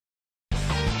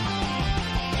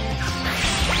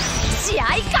試合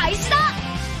開始だ。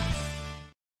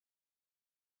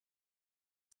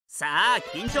さあ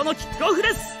緊張のキックオフ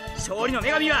です。勝利の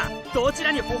女神はどち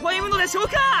らに微笑むのでしょう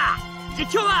か。実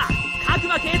況は角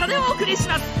間啓太でお送りし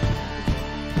ます。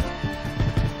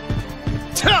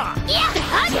いやや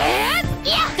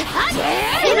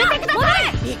めてください。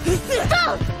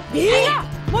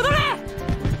戻れ。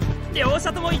両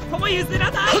者とも一歩も譲ら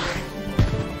ない。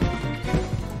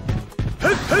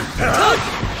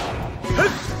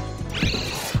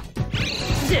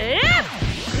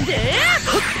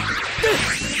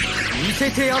見せ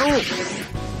てやろう。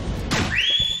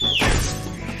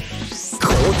皇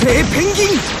帝ペンギン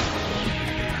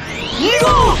2号。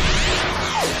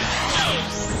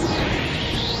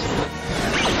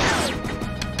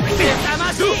凄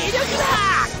ましい威力だ。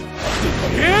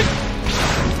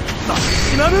マキ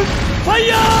シマムファイ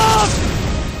ヤー。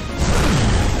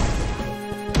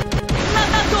なん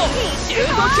とシュー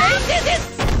トチェインでです。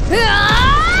うわ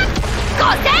ー五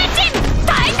星人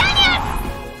タイタニアス。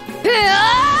うわ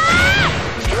ー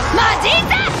マジン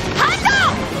ザハン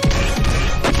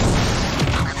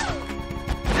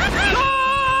ゴ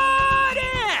ール。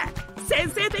先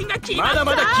制点が決まった。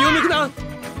まだまだ気を抜くな。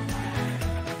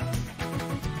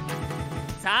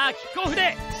さあキックオフ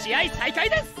で試合再開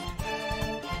です。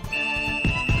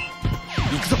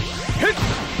行くぞ。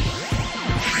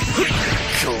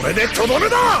これでとどめ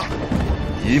だ。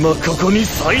今ここに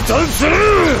最短する。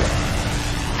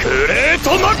グレー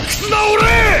トマックスな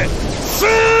俺スー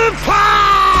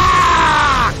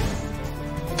パー。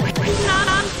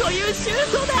なんというシュ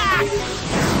ートだ。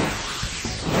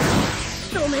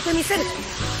止めてみせる。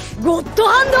ゴッド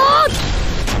ハンド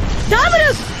ダブ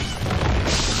ル。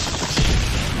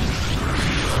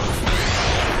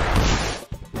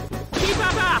キーパ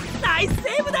ーがナイスセ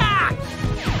ーブだ。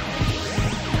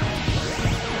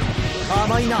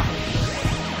甘いな。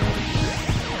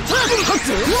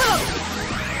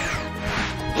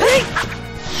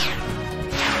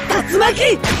竜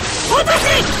巻落とし。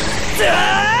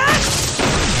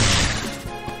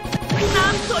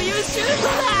なんというシュートだ。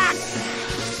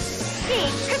い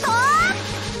くぞ。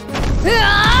うわ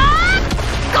ー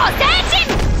五星人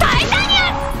タイタニアス。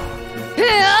うわ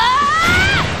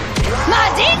ーマ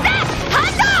ジンザハン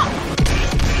ド。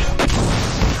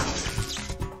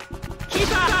キー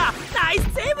パーがナイス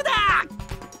セーブだ。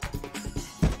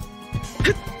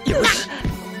よし。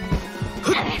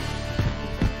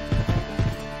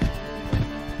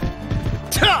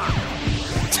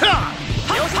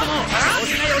両者とも調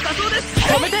子が良さそうです。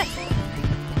止めて。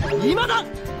今だ。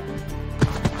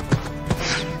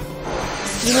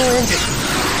月のエンジン。こ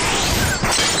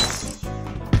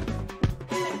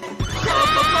こ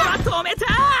は止めた。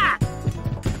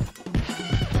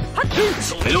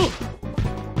止めろ。行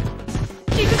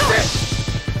くぞ。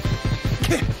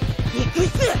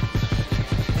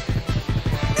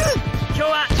今日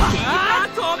はキーパー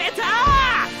止めた。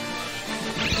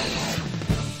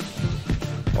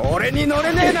俺に乗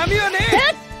れねえ波はね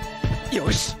え。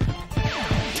よし。こ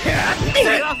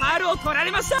れはファウルを取ら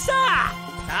れました。さ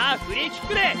あフリーキッ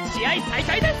クで試合再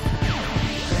開で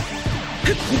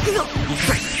す。行くぞ。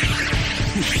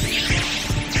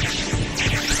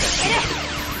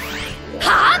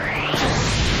は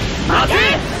待て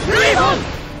ルイボン。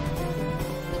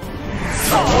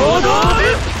ソードオブフ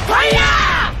ァイヤ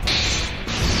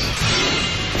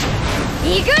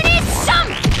イグニッション。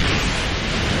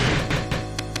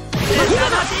凄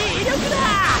ましい威力だ。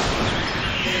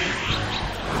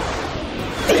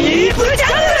ディープジャングル。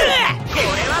こ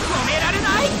れは止められな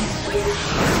い。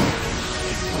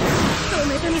止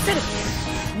めてみせる。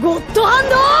ゴッドハン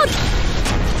ド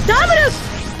ダブル。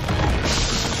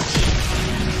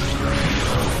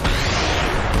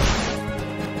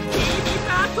キー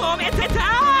パー止めてた。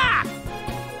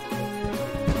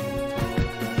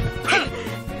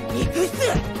行くっす。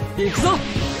行くぞ。はっ。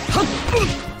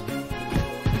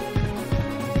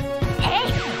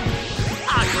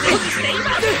アクセスしてい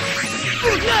ます。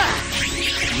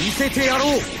見せてや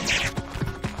ろう。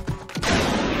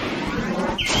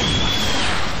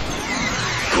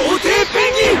皇帝ペ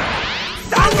ンギン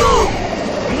3号。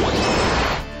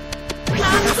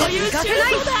なんというシュート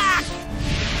だ。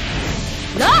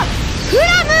ラ・フラ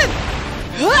ム。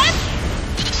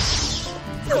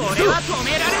これは止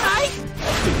められない。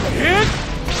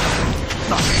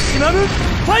マキシマムフ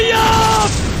ァイヤー。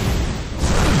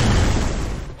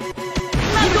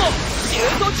なんとシュー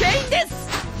トチェインです。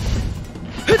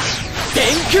電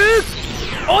空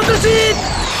落とし。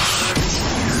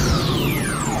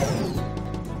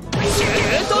シュ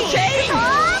ートチェイン。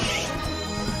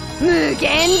無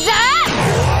限ザ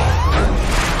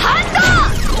ハンド。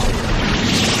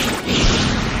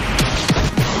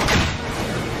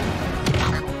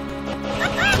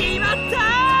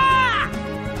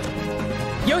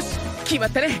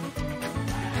ったね。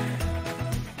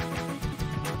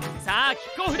さあキ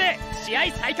ックオフで試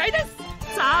合再開です。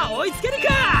さあ追いつける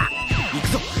か。行く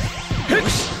ぞ。よ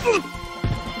し。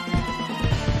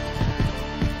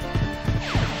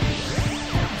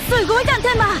すごいじゃん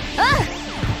天馬。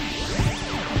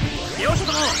両者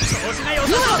とも調子が良さ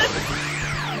そうです。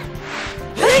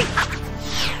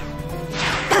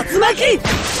竜巻落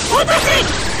とし。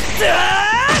す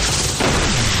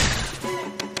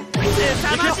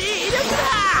さまじい威力だ。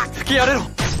吹き荒れろ。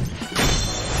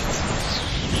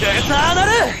レーサーな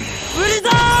るブリザ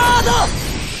ード。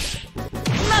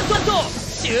なんと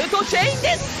シュートチェイン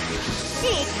です。い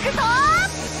くぞ。う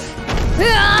わー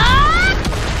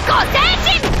個性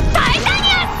人タイタニ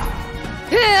アス。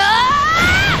うわ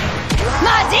ー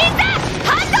マジンザ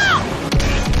ハンド。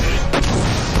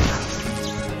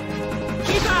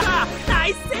キーパーナ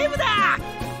イスセーブだ。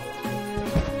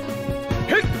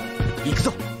行く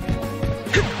ぞ。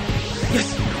よし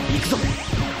行くぞ。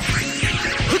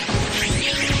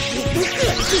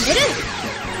決める。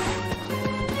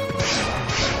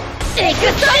エクストリ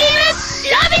ーム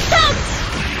ラビット。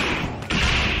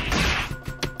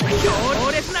強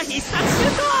烈な必殺シュー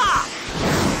ト。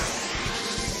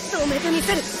止めてみ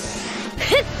せる。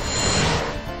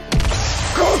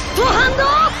ゴッドハンド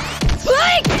ブイ。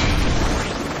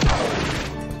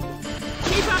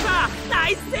キーパーナ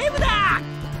イスセーブだ。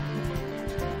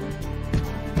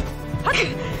はっ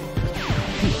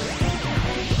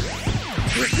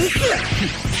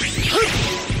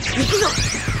行くぞ。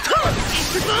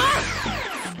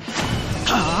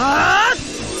はあ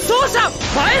走者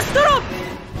マエストロ。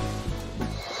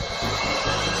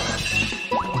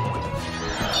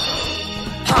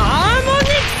ハーモニッ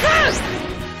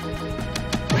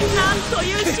ク。なんと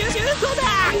いうシュートだ。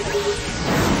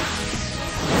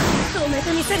止め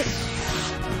てみせる。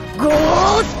ゴーッ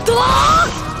ド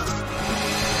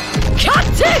キャッ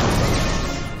チ。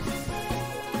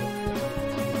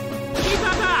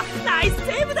ナイス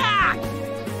セーブだ。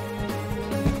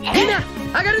みんな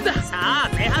上がるんだ。さあ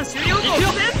前半終了後よ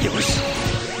し。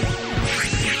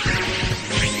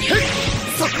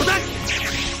そこだ。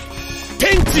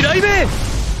天地雷鳴。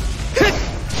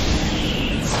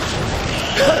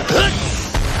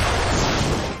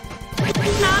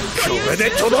なんというこれ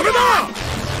でとどめだ。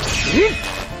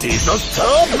ディザスタ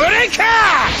ーブレイカ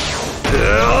ー。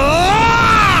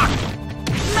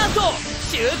なんと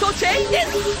シュートチェインです。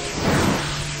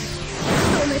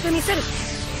止めてみせる。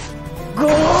ゴー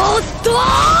ッド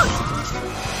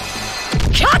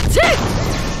キャッチ。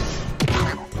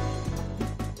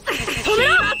止め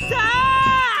ろ。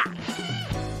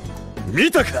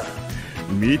見たか。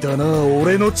見たな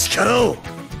俺の力を。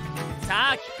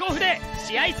さあキックオフで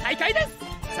試合再開です。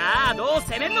さあどう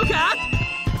攻めんのか。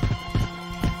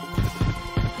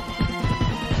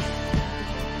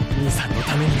兄さんの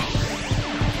ためにも。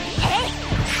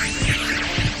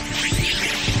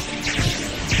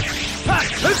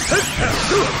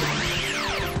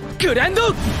グランド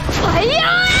ファイ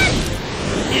ヤ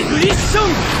ーイグニッション。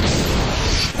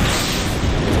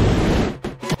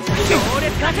強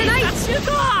烈な必殺シュー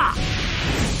ト。ラ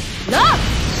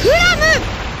フラム。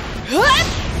うわっ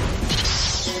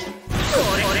こ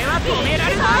れは止めら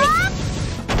れない。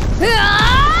うわ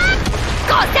ー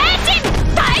個性人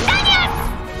タイタニアス。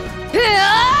うわ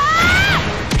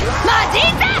ーマジン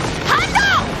ザハンド。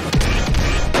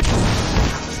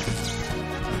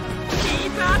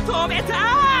止めた。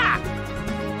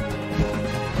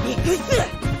行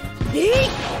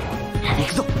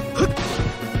くぞ。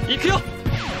行くよ。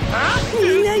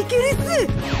みんないけるっす。さ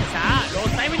あロ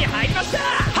ータイムに入りました。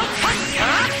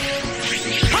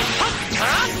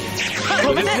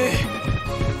止めて。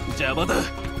邪魔だ。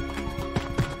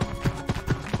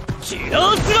キ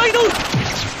ラースライド。こ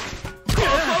こ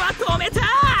は止めた。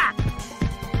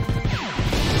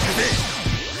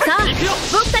さあ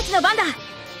僕たちの番だ。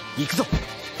行くぞ。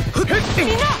みん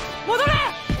な戻れ。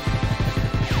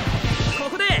こ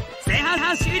こで前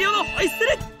半終了のホイッスル。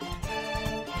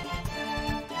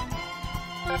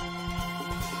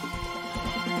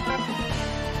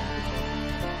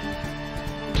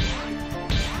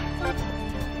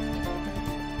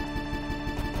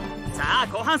さあ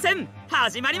後半戦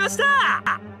始まりました。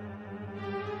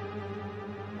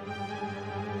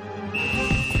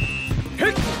よ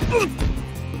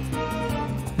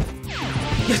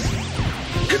し。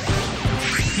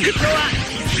今日は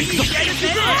いい試合ですね。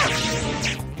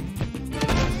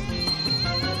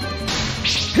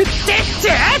振ってって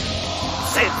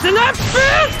刹那ブー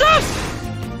スト。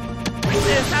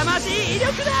凄まじい威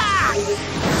力だ。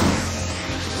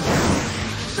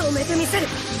止めてみせる。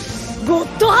ゴ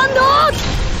ッドハンド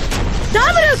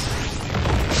ダブル。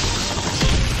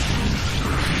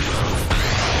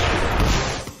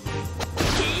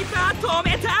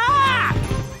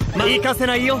行かせ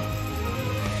ないよ。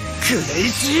クレイ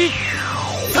ジー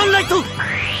サンライト。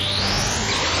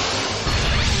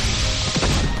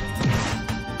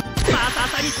ま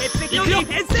さに鉄壁のディ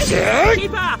フェンス。キ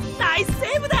ーパーナイスセ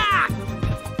ーブだ。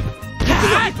キー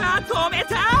パー止め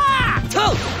た。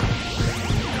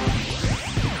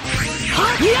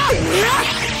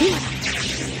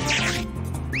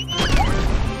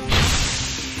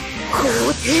皇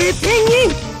帝ペンギン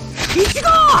1号。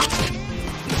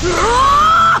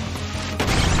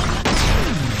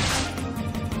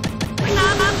な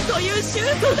んというシュー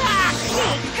トだ。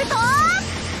行くぞ。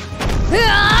うわ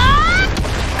ー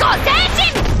個性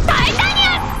人タイタニア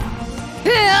ス。う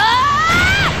わ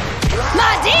ーマ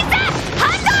ジンザハ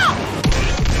ン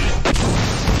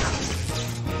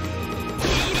キ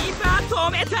ーパー止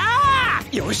めた。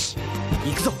よし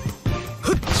行くぞ。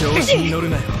調子に乗る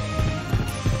なよ。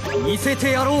見せ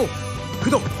てやろう。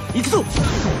工藤行くぞ。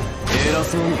偉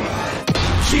そうに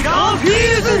キラーフィ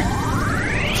ールズ。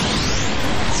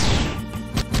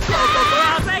ここ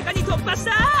は鮮やかに突破し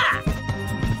た。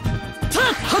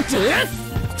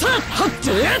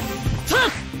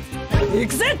行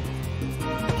くぜ。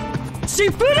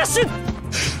疾風ラッシュ。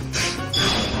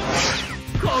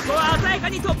ここは鮮やか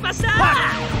に突破した。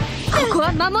ここ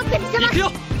は守ってみせます。行く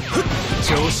よ。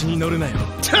調子に乗るなよ。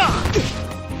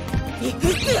行く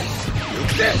っす。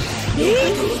行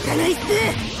かないっす。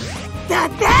だっ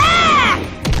て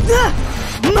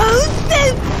マウンテ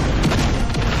ン。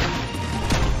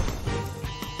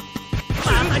ま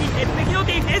さに鉄壁の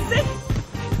ディフェンス。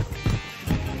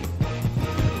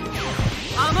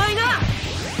甘いな。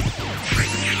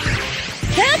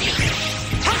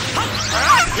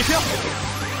行くよ。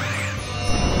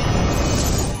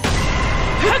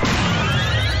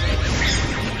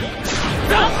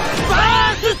ザ・バ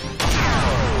ース。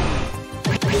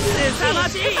凄ま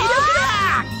じい威力だ。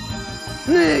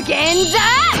無限ザ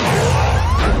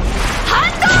ハン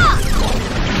ド。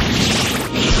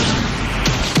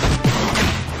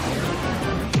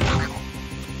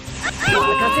任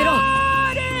せろ。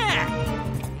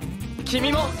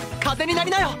君も風にな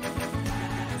りなよ。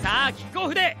さあキックオ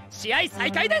フで試合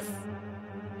再開です。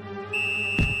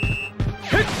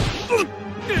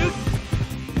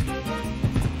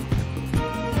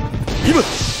今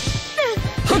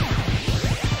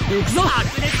行くぞ。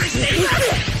白熱しています。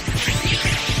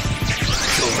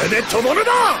それでとどめ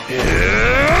だ。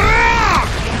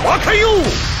若いよ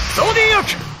ゾディアッ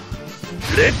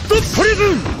クレッドプリズ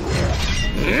ン。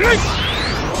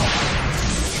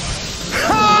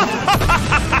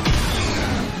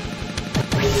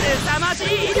凄まじい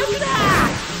威力だ。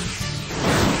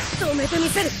止めてみ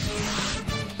せる。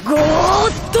ゴー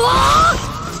ッと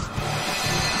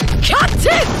キャッチ。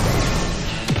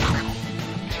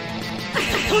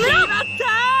止めろ。決まった。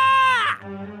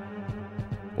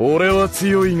俺は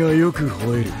強いがよく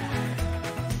吠える。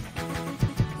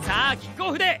さあキック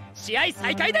オフで試合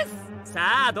再開です。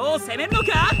さあどう攻めるの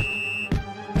か。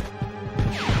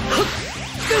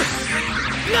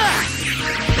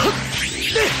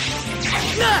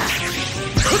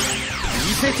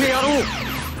見せてやろう。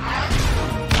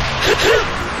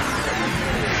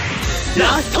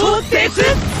ラストデスゾー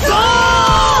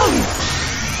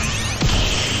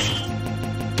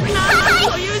ン。な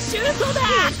んというシュートだ。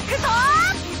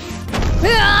うわ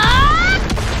ー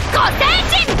個性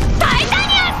人タイタニ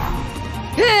ア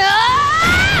ス。うわ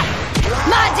ー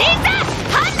マジンザ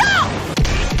ハン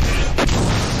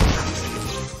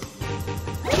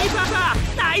キーパーが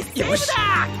ナイスセーブだ。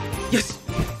よし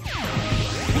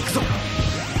行くぞ。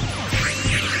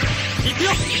行くよ。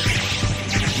行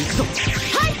くぞ。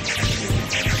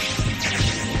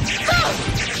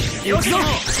よし、調子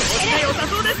が良さ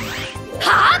そうです。は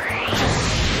っ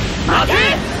待て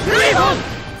ルイボン。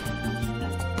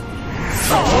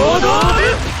ソードオブ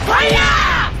ファイヤ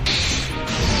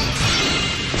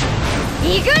イ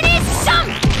グニッション。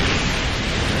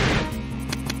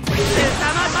凄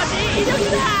まじい威力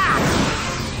だ。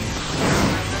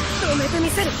止めてみ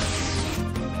せる。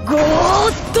ゴー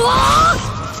ッと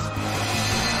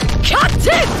キャッチ。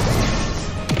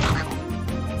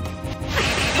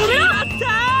止めろ。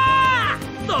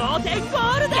同点ゴ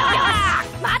ールだ。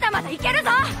まだまだいけるぞ。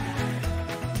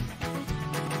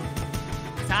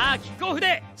さあキックオフ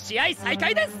で試合再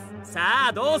開です。さ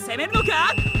あどう攻めるの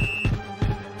か。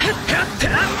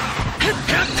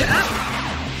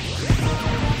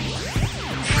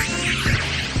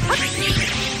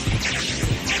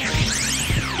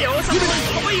両者と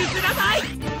もに譲らない。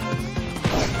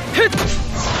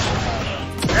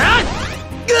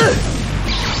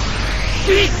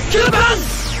ビッグバン。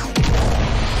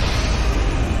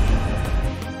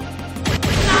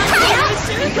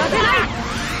シュートだ。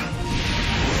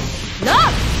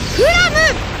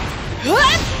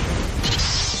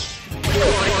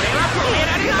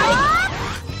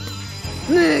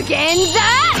レンザー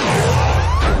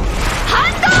ハ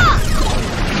ン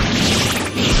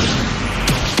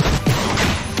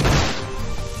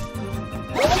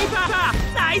キーパ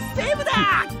ーナイスセーブだ。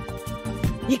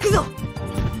行くぞ。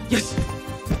よし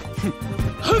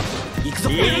行くぞ。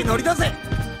いいノリだぜ。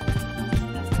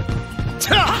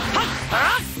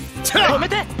止め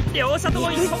て。両者と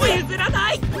も一歩も譲ら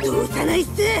ない。どうさないっ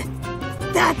す。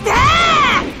だって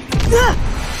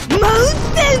マウン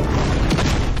テン。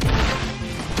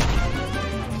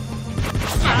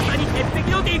まさに鉄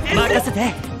壁のディフェンス。任せ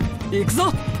て。行く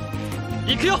ぞ。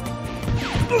行くよ。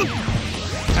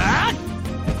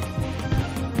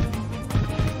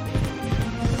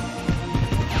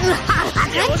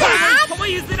両者とも一歩も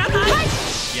譲らない。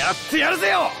やってやるぜ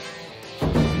よ。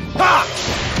はっ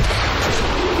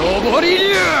上り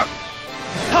竜。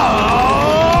は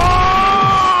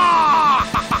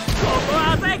あここは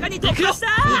鮮やかに突破した。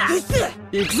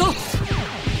行くぞ。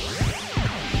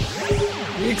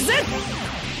行くぜ。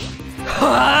は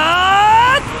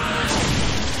あ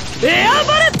エア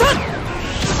バレット。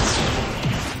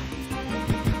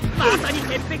まさに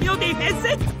鉄壁のディフェンス。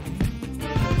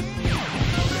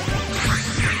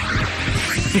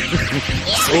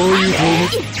そういうと思う。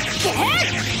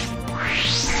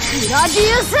グラディ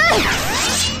ウス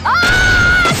あ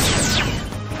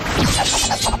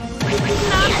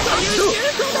なんというシュ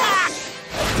ートだ。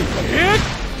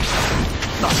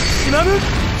マキシマムフ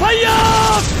ァイヤー。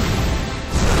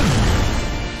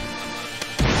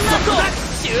なんと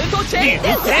シュートチェーンで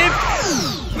す。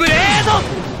ブレード。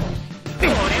これ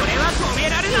は止め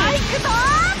られない。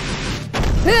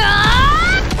うわ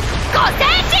ー個性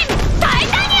人タイ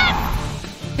タニア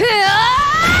ス。うわ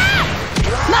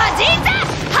ーマジンザ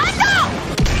ハン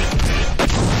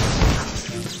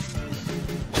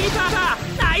キーパー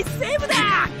ナイスセーブだ。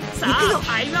さあタ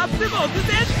イムアップ目前。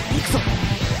行くぞ。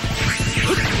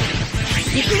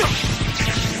行くぞ。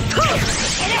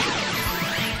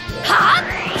はっ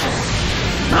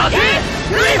待て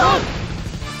ウェイボン。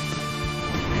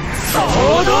ソー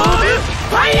ドオブ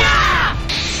ファイヤ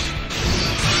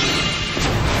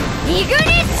イグニ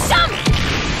ッション。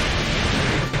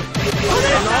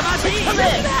生しいだ。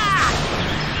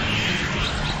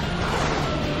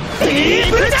ーディー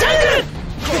プジャングル。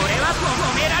これは止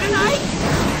められない。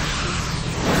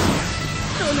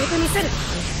止めてみせる。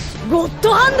ゴッ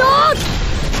ドハンド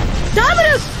ダブル。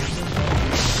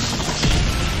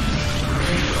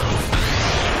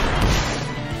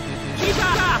キーパ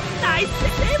ーナイスセ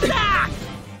ーブだ。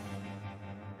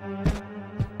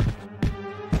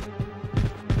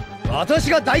私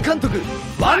が大監督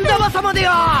ワンダマ様で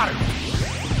ある。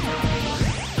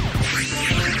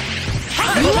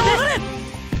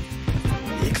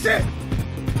行くぜ。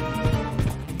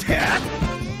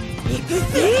行く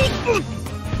ぜ。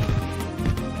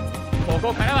こ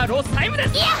こからはロスタイムです。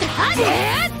行く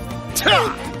ぜ。どう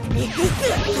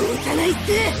さないっす。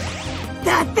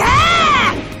だって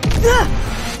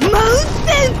マウン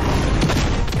テン。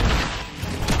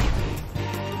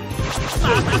ま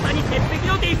さに鉄壁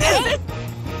のディフェンス。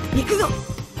行くぞ。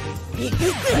行くぜ。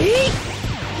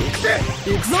行くぜ。行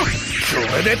くぞ。こ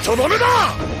れでとどめだ。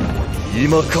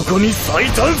今ここに最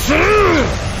短する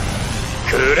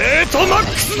クレートマッ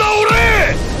クスな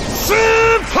俺スー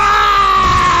パ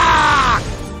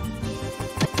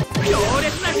ー。強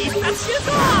烈な必殺シュー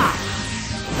ト。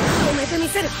止めてみ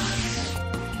せる。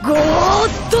ゴーッ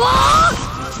ド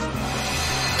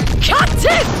キャッチ。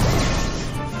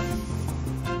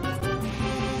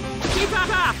キーパー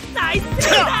ナイス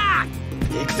セーブだ。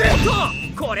行くぜ。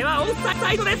これはオフ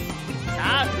サイドです。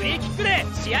さあフリーキックで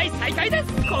試合再開で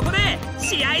す。ここで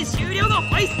試合終了の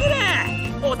ホイッス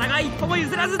ル。お互い一歩も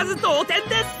譲らず同点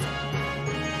です。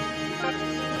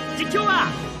実況は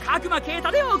角間啓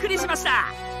太でお送りしました。